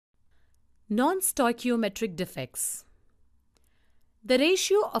Non-stoichiometric defects. The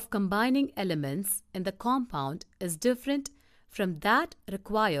ratio of combining elements in the compound is different from that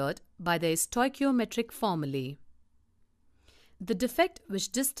required by the stoichiometric formulae. The defects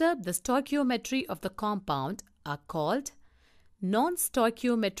which disturb the stoichiometry of the compound are called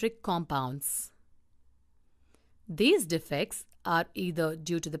non-stoichiometric compounds. These defects are either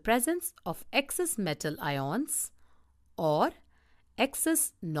due to the presence of excess metal ions or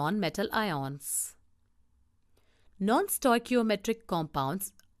excess non-metal ions. Non-stoichiometric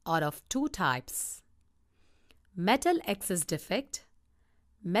compounds are of two types: metal excess defect,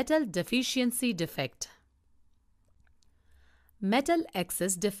 metal deficiency defect. Metal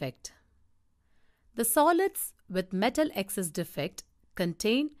excess defect. The solids with metal excess defect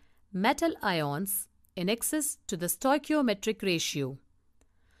contain metal ions in excess to the stoichiometric ratio.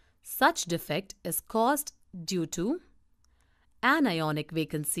 Such defect is caused due to anionic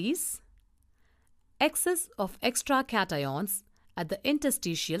vacancies, excess of extra cations at the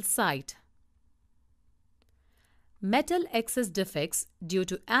interstitial site. Metal excess defects due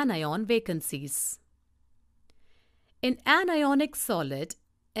to anion vacancies. In anionic solid,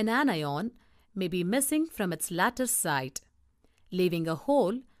 an anion may be missing from its lattice site, leaving a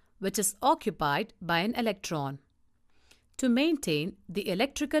hole which is occupied by an electron. To maintain the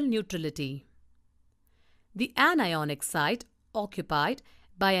electrical neutrality, the anionic site occupied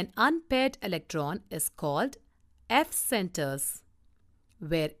by an unpaired electron is called F centers,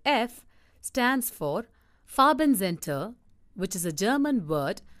 where F stands for Farbencenter, which is a German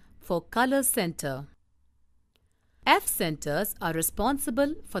word for color center. F centers are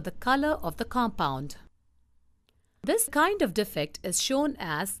responsible for the color of the compound. This kind of defect is shown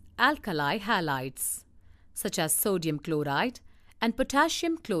as alkali halides, such as sodium chloride and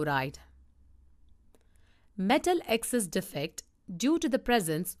potassium chloride. Metal excess defect due to the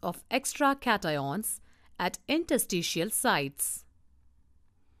presence of extra cations at interstitial sites.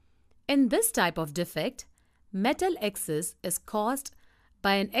 In this type of defect, metal excess is caused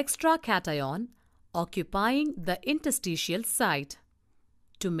by an extra cation occupying the interstitial site.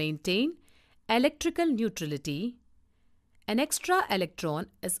 To maintain electrical neutrality, an extra electron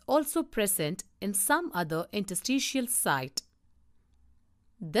is also present in some other interstitial site.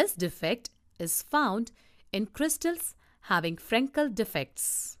 This defect is found in crystals having Frenkel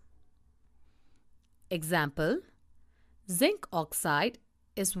defects. Example: zinc oxide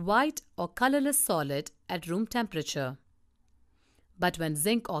is white or colorless solid at room temperature. But when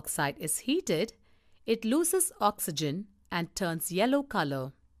zinc oxide is heated, it loses oxygen and turns yellow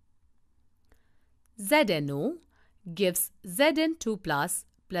color. ZNO gives Zn2 plus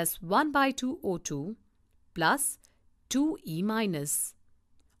 1/2 O2 plus 2E minus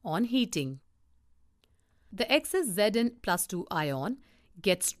on heating. The excess Zn plus 2 ion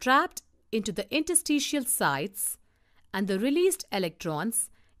gets trapped into the interstitial sites and the released electrons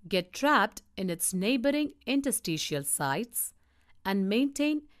get trapped in its neighboring interstitial sites and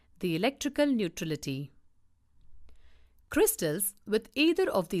maintain the electrical neutrality. Crystals with either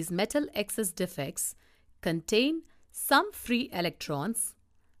of these metal excess defects contain some free electrons.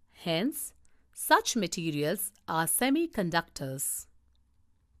 Hence, such materials are semiconductors.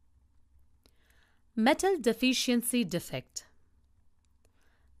 Metal deficiency defect.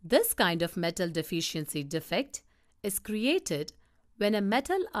 This kind of metal deficiency defect is created when a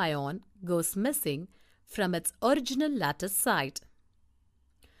metal ion goes missing from its original lattice site.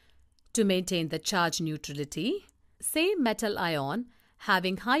 To maintain the charge neutrality, same metal ion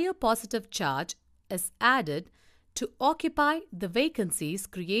having higher positive charge is added to occupy the vacancies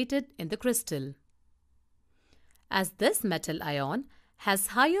created in the crystal. As this metal ion has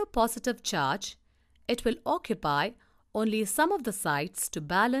higher positive charge, it will occupy only some of the sites to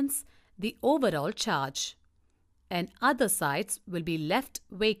balance the overall charge, and other sites will be left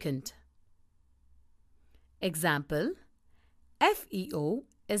vacant. Example: FeO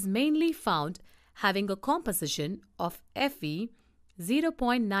is mainly found having a composition of Fe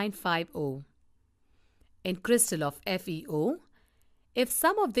 0.950. In crystal of FeO, if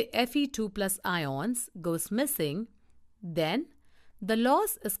some of the Fe2 plus ions goes missing, then the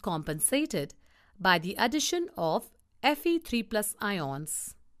loss is compensated by the addition of Fe3 plus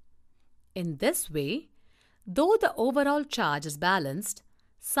ions. In this way, though the overall charge is balanced,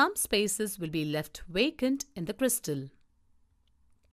 some spaces will be left vacant in the crystal.